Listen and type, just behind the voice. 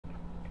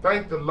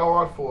Thank the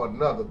Lord for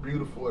another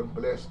beautiful and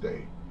blessed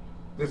day.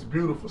 This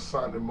beautiful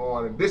Sunday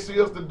morning. This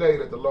is the day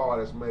that the Lord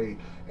has made,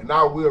 and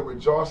I will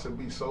rejoice and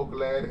be so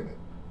glad in it.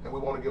 And we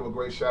want to give a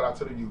great shout out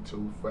to the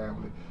YouTube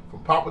family,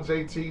 from Papa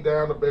JT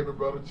down to baby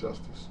brother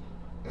Justice,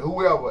 and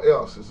whoever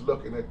else is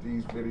looking at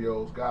these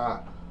videos.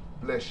 God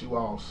bless you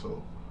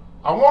also.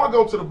 I want to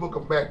go to the book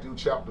of Matthew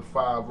chapter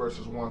 5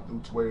 verses 1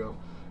 through 12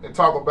 and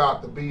talk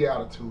about the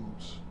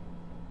Beatitudes.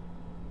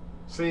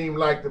 Seem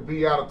like the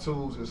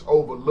Beatitudes is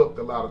overlooked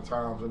a lot of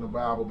times in the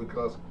Bible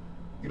because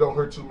you don't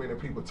hear too many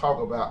people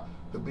talk about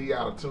the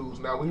Beatitudes.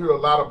 Now, we hear a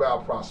lot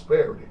about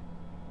prosperity,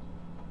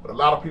 but a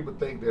lot of people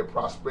think that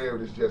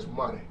prosperity is just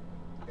money,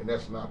 and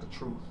that's not the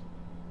truth.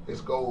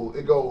 It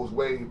goes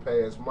way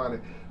past money.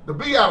 The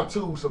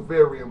Beatitudes are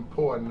very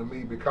important to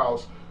me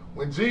because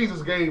when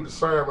Jesus gave the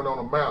Sermon on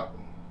the Mount,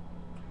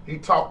 he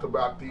talked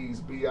about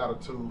these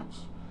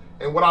Beatitudes.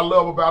 And what I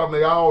love about them,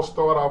 they all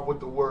start off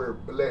with the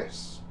word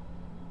bless.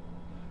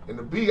 And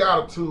the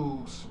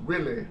Beatitudes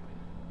really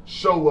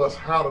show us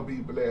how to be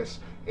blessed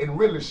and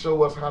really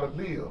show us how to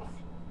live.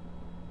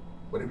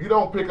 But if you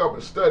don't pick up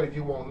and study,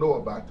 you won't know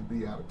about the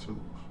Beatitudes.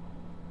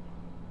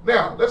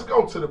 Now, let's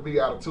go to the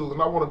Beatitudes,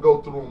 and I want to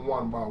go through them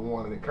one by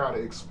one and kind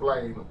of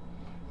explain them.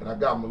 And I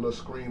got my little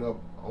screen up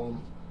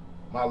on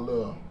my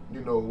little,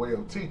 way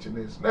of teaching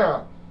this.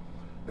 Now,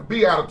 the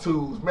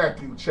Beatitudes,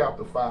 Matthew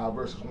chapter 5,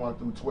 verses 1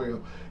 through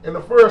 12. And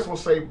the first will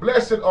say,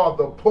 "Blessed are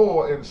the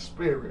poor in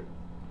spirit,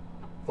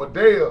 for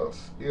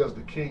theirs is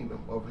the kingdom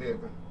of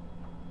heaven."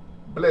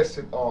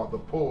 Blessed are the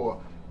poor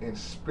in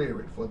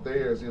spirit, for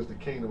theirs is the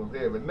kingdom of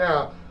heaven.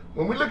 Now,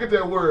 when we look at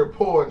that word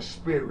poor in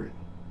spirit,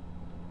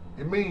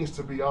 it means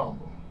to be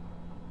humble.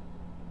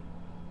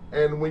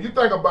 And when you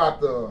think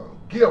about the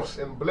gifts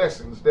and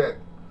blessings that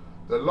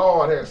the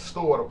Lord has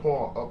stored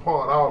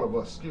upon all of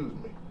us,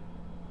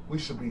 we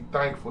should be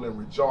thankful and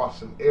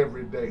rejoicing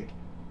every day.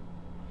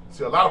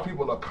 See, a lot of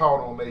people are caught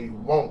on their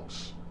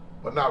wants,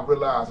 but not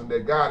realizing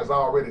that God has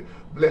already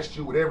blessed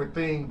you with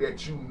everything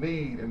that you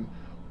need. And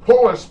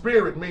poor in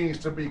spirit means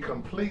to be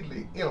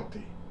completely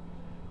empty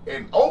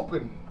and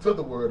open to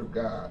the word of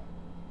God.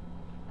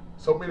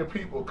 So many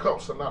people's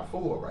cups are not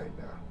full right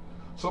now.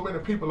 So many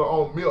people are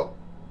on milk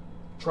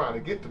trying to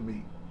get the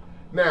meat.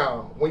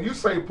 Now, when you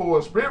say poor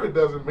in spirit,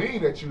 doesn't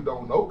mean that you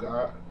don't know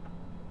God.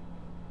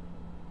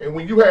 And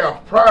when you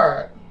have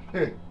pride,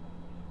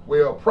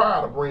 well,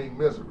 pride will bring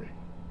misery.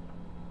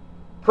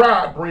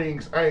 Pride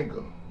brings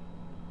anger.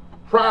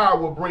 Pride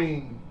will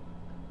bring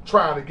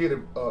trying to get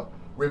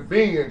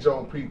revenge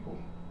on people.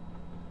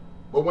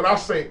 But when I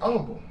say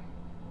humble,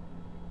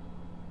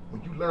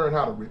 when you learn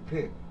how to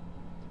repent,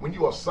 when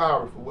you are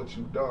sorry for what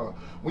you've done,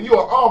 when you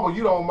are humble,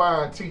 you don't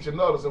mind teaching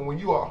others. And when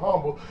you are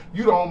humble,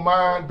 you don't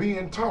mind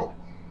being taught.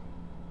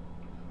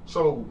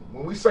 So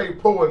when we say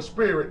poor in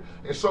spirit,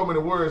 in so many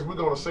words, we're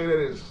going to say that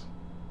is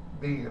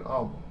being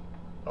humble.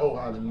 Oh,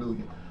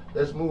 hallelujah.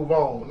 Let's move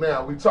on.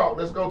 Now,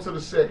 let's go to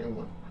the second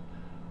one.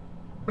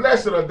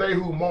 Blessed are they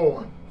who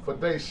mourn, for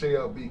they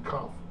shall be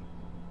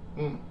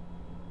comforted.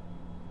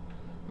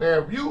 Now,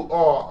 if you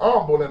are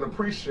humble and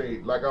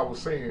appreciate, like I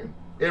was saying,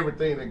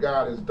 everything that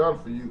God has done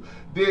for you,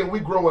 then we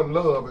grow in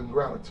love and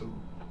gratitude.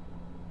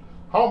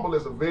 Humble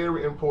is a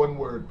very important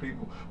word,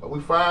 people. But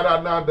we find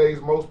out nowadays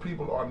most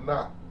people are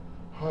not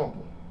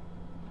humble.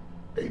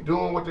 They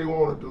doing what they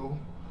want to do.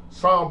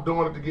 Some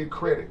doing it to get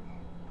credit.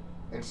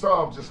 And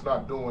some just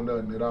not doing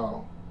nothing at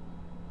all.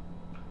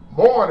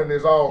 Mourning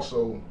is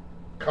also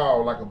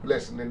called like a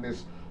blessing in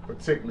this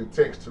particular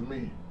text to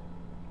me.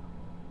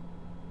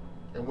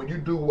 And when you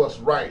do what's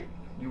right,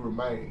 you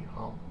remain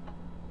humble.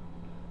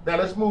 Now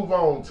let's move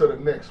on to the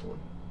next one.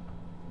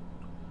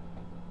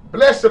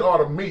 Blessed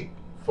are the meek,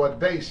 for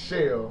they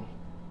shall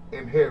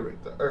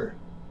inherit the earth.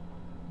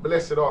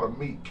 Blessed are the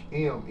meek,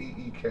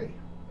 M-E-E-K.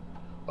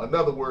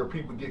 Another word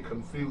people get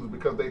confused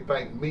because they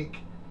think meek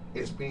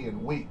is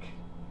being weak.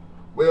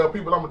 Well,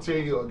 people, I'm going to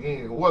tell you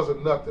again, it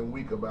wasn't nothing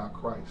weak about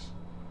Christ.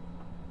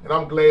 And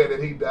I'm glad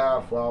that he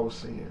died for our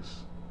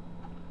sins.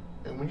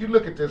 And when you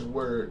look at this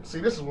word, see,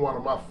 this is one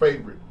of my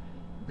favorite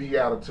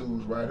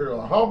Beatitudes right here.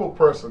 A humble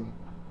person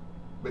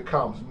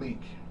becomes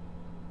meek.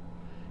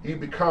 He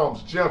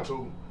becomes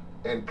gentle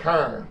and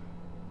kind.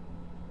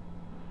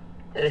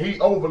 And he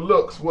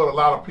overlooks what a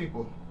lot of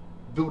people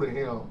do to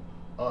him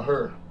or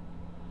her.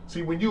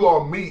 See, when you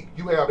are meek,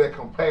 you have that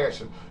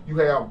compassion. You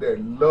have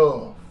that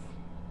love.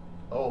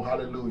 Oh,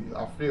 hallelujah.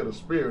 I feel the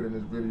spirit in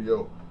this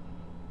video.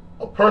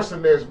 A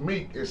person that's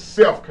meek is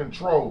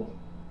self-control.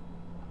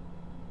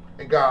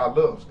 And God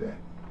loves that.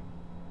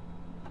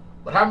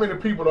 But how many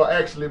people are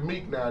actually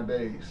meek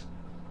nowadays?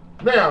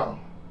 Now,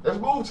 let's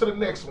move to the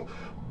next one.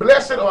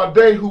 Blessed are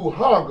they who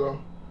hunger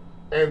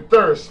and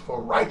thirst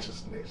for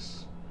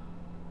righteousness,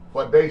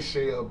 for they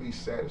shall be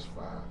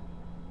satisfied.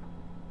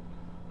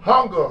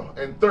 Hunger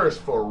and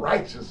thirst for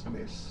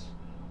righteousness.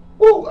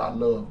 Woo, I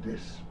love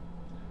this.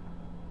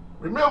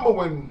 Remember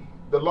when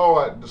the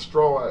Lord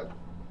destroyed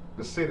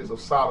the cities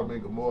of Sodom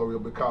and Gomorrah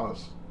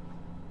because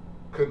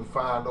couldn't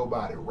find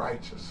nobody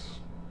righteous?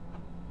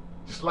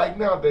 Just like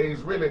nowadays,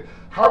 really,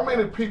 how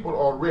many people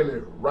are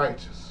really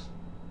righteous?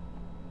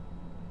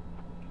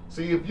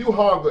 See, if you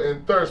hunger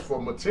and thirst for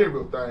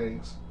material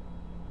things,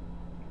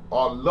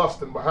 or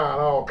lusting behind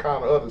all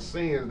kind of other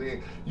sins,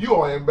 then you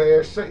are in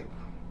bad shape.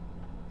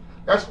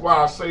 That's why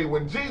I say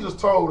when Jesus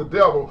told the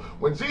devil,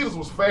 when Jesus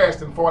was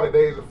fasting 40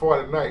 days and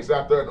 40 nights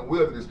out there in the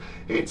wilderness,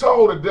 he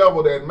told the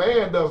devil that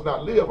man does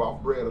not live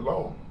off bread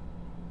alone,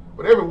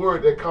 but every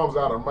word that comes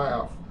out of the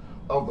mouth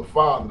of the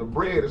Father. The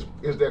bread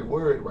is that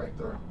word right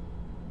there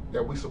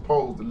that we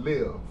supposed to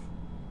live,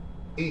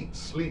 eat,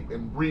 sleep,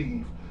 and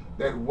breathe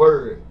that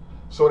word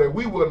so that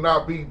we will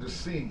not be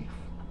deceived.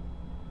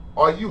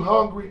 Are you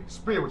hungry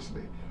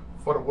spiritually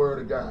for the word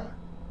of God?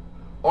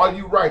 Are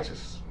you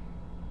righteous?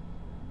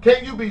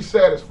 Can you be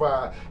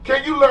satisfied?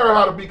 Can you learn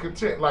how to be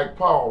content like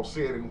Paul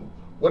said in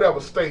whatever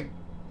state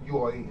you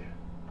are in?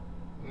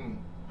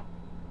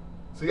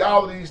 See,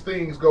 all of these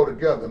things go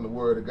together in the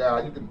word of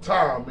God. You can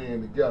tie them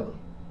in together.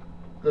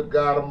 Good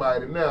God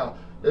Almighty. Now,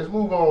 let's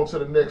move on to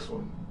the next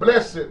one.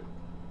 Blessed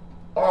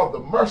are the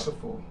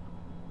merciful,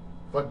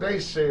 for they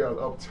shall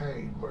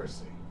obtain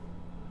mercy.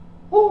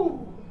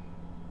 Woo!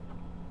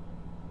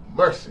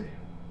 Mercy.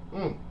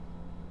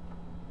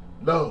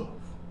 Love.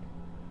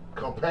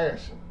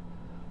 Compassion.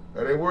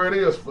 And that word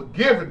is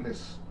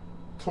forgiveness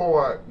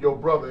toward your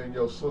brother and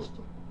your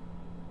sister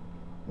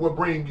will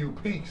bring you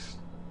peace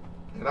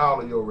in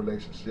all of your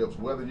relationships,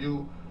 whether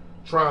you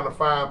trying to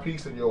find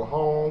peace in your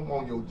home,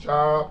 on your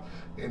job,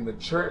 in the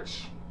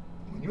church.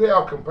 When you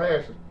have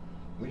compassion,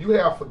 when you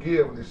have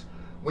forgiveness,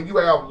 when you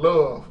have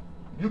love,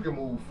 you can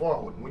move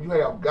forward. When you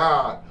have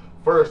God,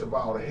 first of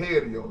all, the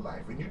head of your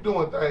life, and you're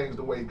doing things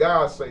the way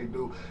God say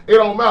do, it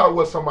don't matter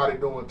what somebody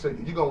doing to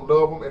you. You're going to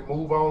love them and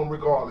move on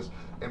regardless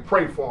and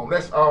pray for them.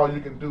 That's all you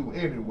can do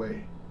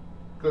anyway.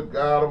 Good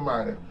God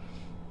Almighty.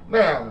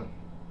 Now,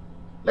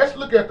 let's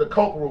look at the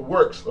corporal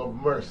works of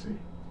mercy.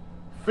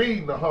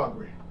 Feeding the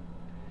hungry.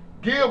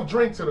 Give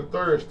drink to the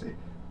thirsty.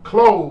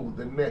 Clothe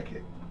the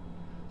naked.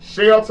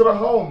 Shelter the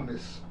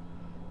homeless.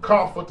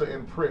 Comfort the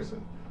in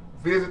prison.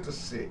 Visit the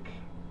sick.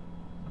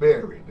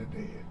 Bury the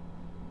dead.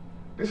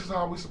 This is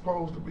how we're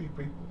supposed to be,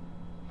 people.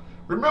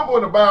 Remember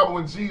in the Bible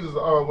when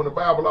the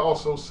Bible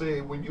also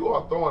said, when you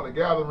are throwing a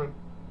gathering,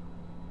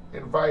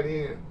 invite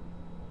in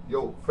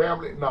your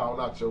family. No,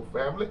 not your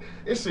family.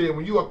 It said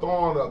when you are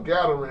throwing a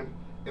gathering,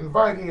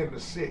 invite in the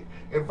sick.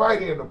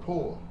 Invite in the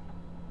poor.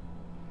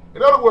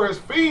 In other words,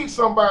 feed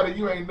somebody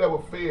you ain't never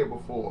fed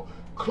before.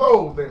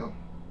 Clothe them.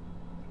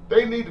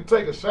 They need to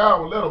take a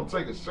shower, let them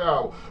take a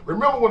shower.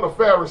 Remember when the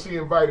Pharisee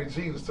invited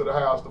Jesus to the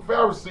house? The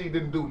Pharisee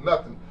didn't do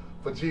nothing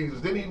for Jesus.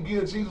 Didn't even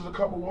give Jesus a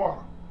cup of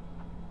water.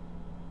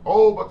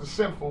 Oh, but the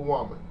sinful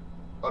woman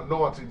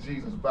anointed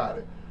Jesus'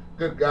 body.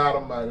 Good God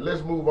Almighty.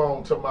 Let's move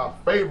on to my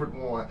favorite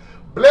one.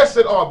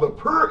 Blessed are the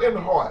pure in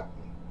heart,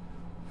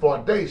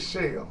 for they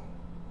shall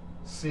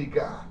see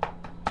God.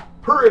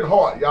 Pure in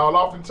heart. Y'all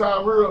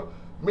oftentimes hear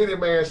many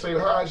men say,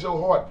 how is your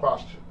heart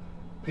posture?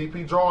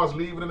 PP Drawings,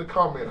 leave it in the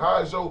comment. How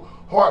is your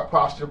heart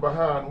posture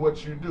behind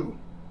what you do?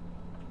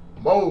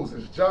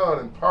 Moses, John,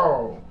 and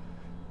Paul,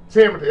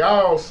 Timothy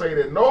all say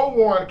that no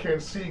one can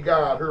see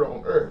God here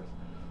on earth.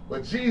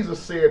 But Jesus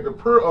said the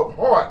pure of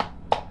heart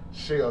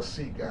shall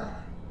see God.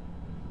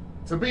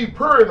 To be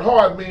pure in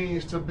heart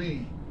means to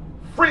be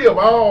free of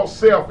all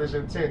selfish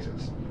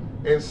intentions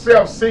and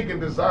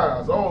self-seeking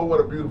desires. Oh, what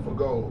a beautiful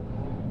goal.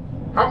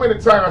 How many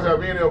times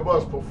have any of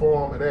us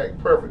performed and act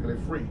perfectly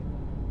free?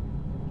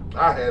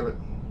 I haven't.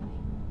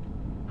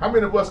 How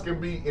many of us can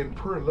be in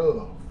pure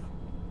love?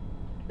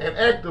 An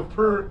act of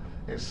pure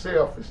and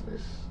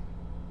selfishness.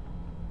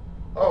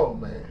 Oh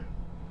man.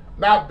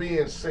 Not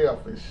being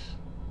selfish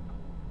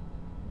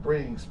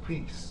brings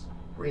peace,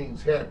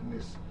 brings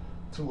happiness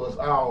to us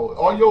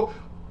all.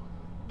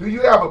 Do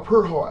you have a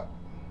pure heart?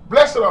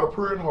 Blessed are the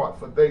pure in heart,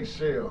 for they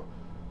shall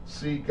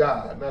see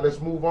God. Now let's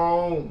move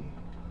on.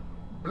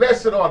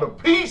 Blessed are the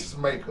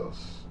peacemakers,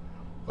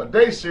 for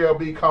they shall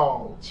be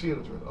called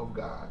children of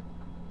God.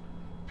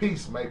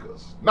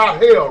 Peacemakers,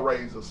 not hell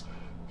raisers,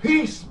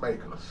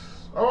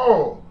 peacemakers.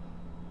 Oh,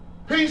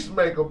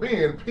 peacemaker,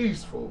 being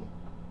peaceful,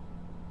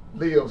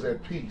 lives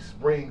at peace,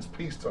 brings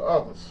peace to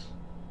others.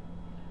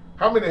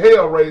 How many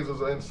hell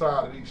raisers are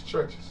inside of these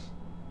churches?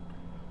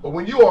 But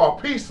when you are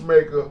a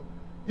peacemaker,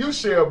 you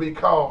shall be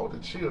called the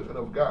children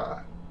of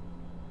God.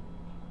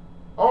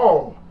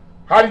 Oh,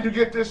 how do you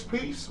get this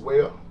peace?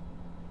 Well,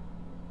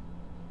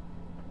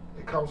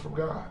 it comes from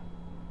God.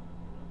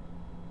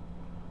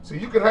 See,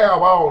 you can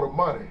have all the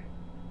money.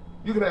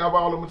 You can have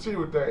all the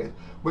material things.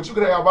 But you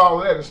can have all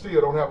of that and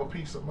still don't have a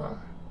peace of mind.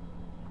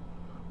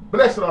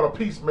 Blessed are the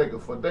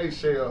peacemakers, for they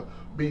shall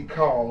be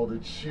called the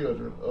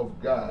children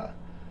of God.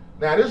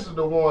 Now, this is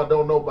the one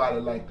don't nobody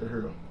like to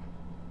hear.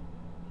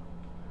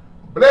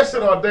 Blessed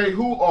are they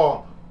who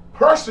are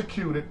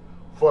persecuted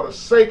for the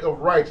sake of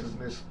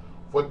righteousness,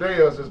 for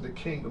theirs is the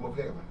kingdom of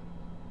heaven.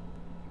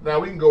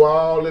 Now, we can go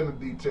all into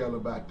detail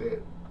about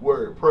that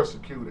word,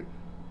 persecuted.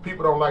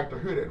 People don't like to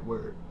hear that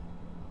word,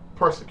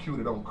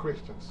 persecuted on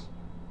Christians.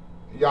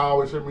 Y'all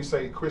always hear me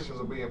say Christians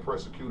are being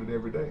persecuted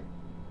every day.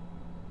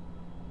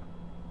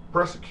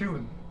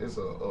 Persecuting is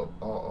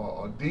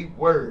a deep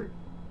word.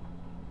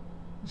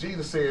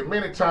 Jesus said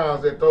many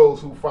times that those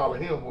who follow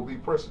him will be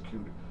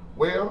persecuted.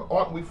 Well,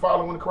 aren't we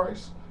following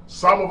Christ?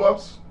 Some of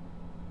us.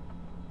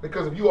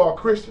 Because if you are a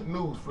Christian,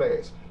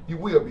 newsflash, you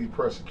will be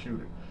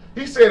persecuted.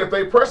 He said if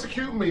they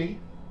persecute me,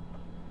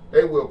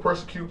 they will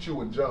persecute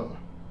you and John.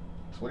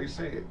 That's what he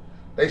said.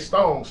 They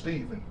stoned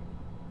Stephen.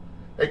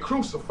 They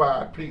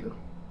crucified Peter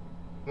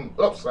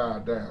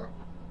upside down.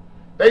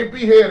 They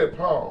beheaded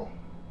Paul.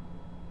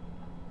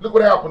 Look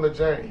what happened to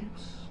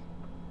James.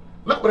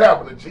 Look what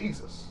happened to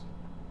Jesus.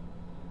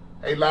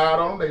 They lied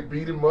on him. They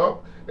beat him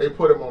up. They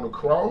put him on the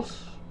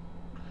cross.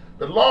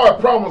 The Lord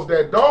promised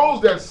that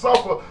those that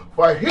suffer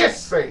for his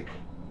sake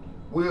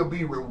will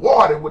be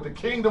rewarded with the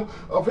kingdom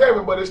of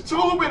heaven. But there's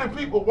too many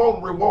people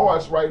wanting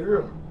rewards right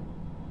here.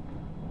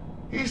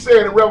 He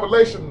said in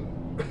Revelation,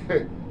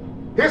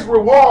 his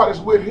reward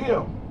is with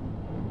him.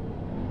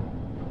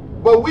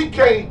 But we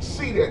can't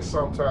see that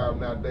sometime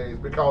nowadays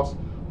because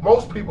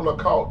most people are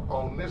caught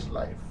on this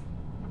life.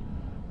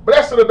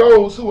 Blessed are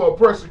those who are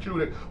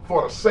persecuted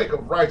for the sake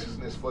of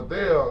righteousness, for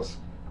theirs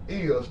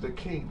is the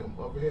kingdom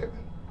of heaven.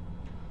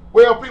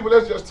 Well, people,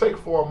 let's just take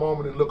for a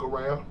moment and look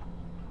around.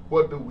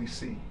 What do we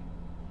see?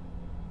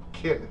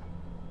 Killing,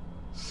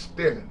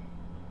 stealing,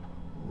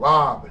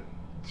 robbing,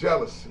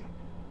 jealousy,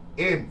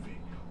 envy,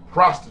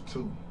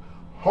 prostituting,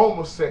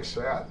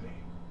 homosexuality,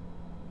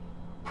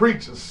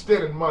 preachers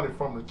stealing money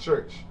from the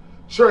church,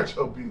 church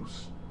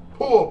abuse,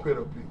 pulpit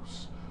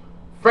abuse,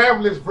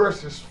 families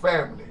versus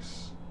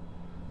families,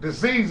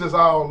 diseases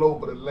all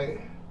over the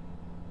land,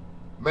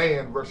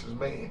 man versus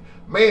man,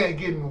 man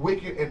getting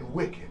wicked and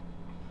wicked.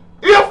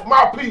 If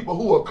my people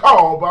who are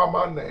called by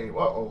my name,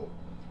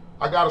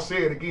 I got to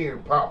say it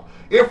again, Pop,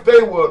 if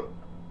they would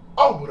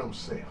humble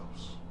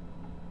themselves.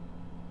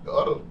 The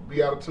other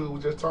beatitude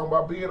was just talking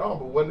about being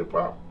humble, wasn't it,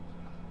 Pop?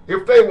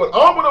 If they would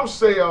humble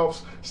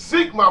themselves,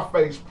 seek my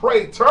face,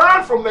 pray,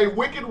 turn from their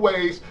wicked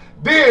ways,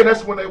 then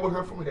that's when they will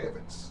hear from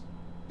heavens.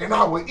 And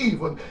I will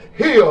even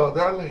heal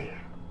their land.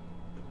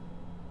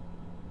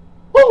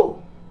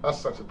 Woo! That's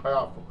such a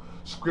powerful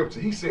scripture.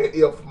 He said,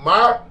 if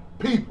my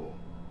people,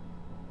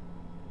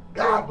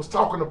 God was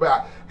talking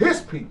about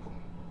his people.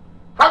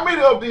 How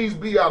many of these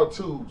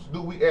beatitudes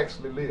do we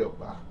actually live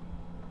by?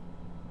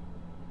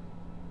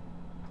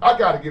 I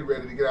got to get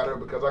ready to get out of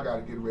here because I got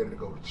to get ready to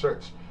go to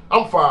church.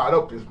 I'm fired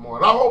up this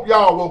morning. I hope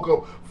y'all woke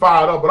up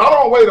fired up, but I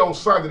don't wait on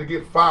Sunday to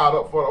get fired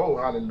up for the, oh,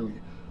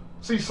 hallelujah.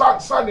 See,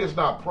 Sunday is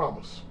not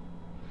promised.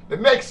 The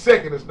next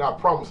second is not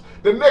promised.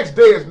 The next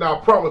day is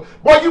not promised.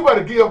 Boy, you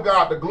better give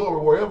God the glory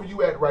wherever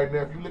you at right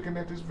now if you're looking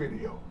at this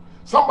video.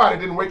 Somebody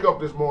didn't wake up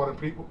this morning,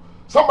 people.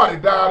 Somebody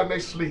died in their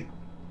sleep.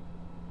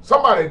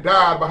 Somebody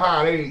died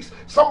behind AIDS.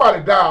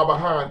 Somebody died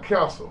behind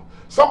cancer.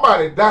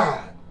 Somebody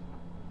died.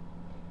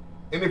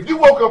 And if you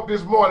woke up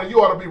this morning,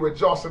 you ought to be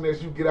rejoicing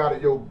as you get out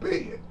of your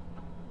bed.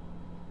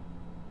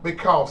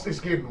 Because it's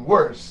getting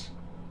worse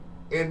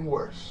and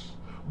worse.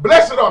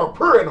 Blessed are the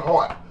pure in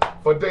heart,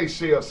 for they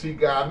shall see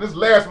God. And this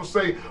last will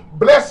say,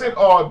 blessed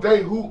are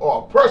they who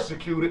are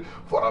persecuted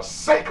for the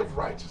sake of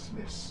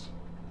righteousness.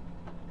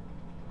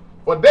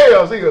 For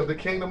theirs is the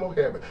kingdom of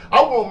heaven.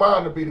 I want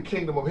mine to be the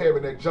kingdom of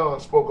heaven that John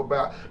spoke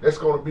about that's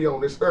going to be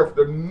on this earth,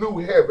 the new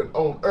heaven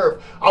on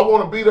earth. I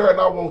want to be there and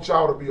I want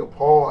y'all to be a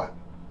part.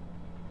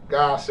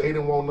 God said he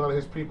didn't want none of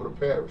his people to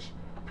perish,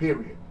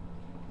 period.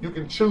 You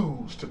can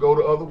choose to go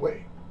the other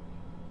way.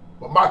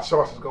 But my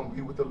choice is going to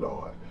be with the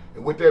Lord.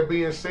 And with that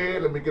being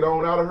said, let me get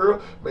on out of here.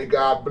 May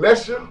God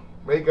bless you.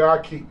 May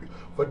God keep you.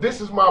 For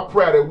this is my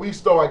prayer that we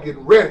start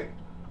getting ready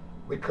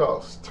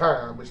because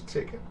time is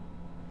ticking.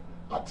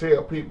 I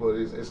tell people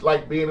it's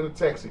like being in a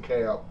taxi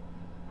cab.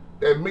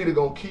 That meter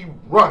going to keep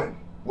running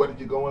whether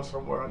you're going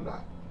somewhere or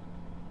not.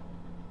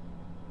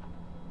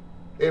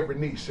 Every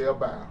knee shall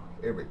bow.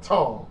 Every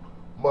tongue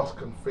must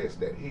confess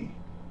that he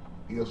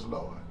is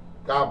Lord.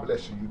 God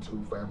bless you,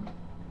 YouTube family.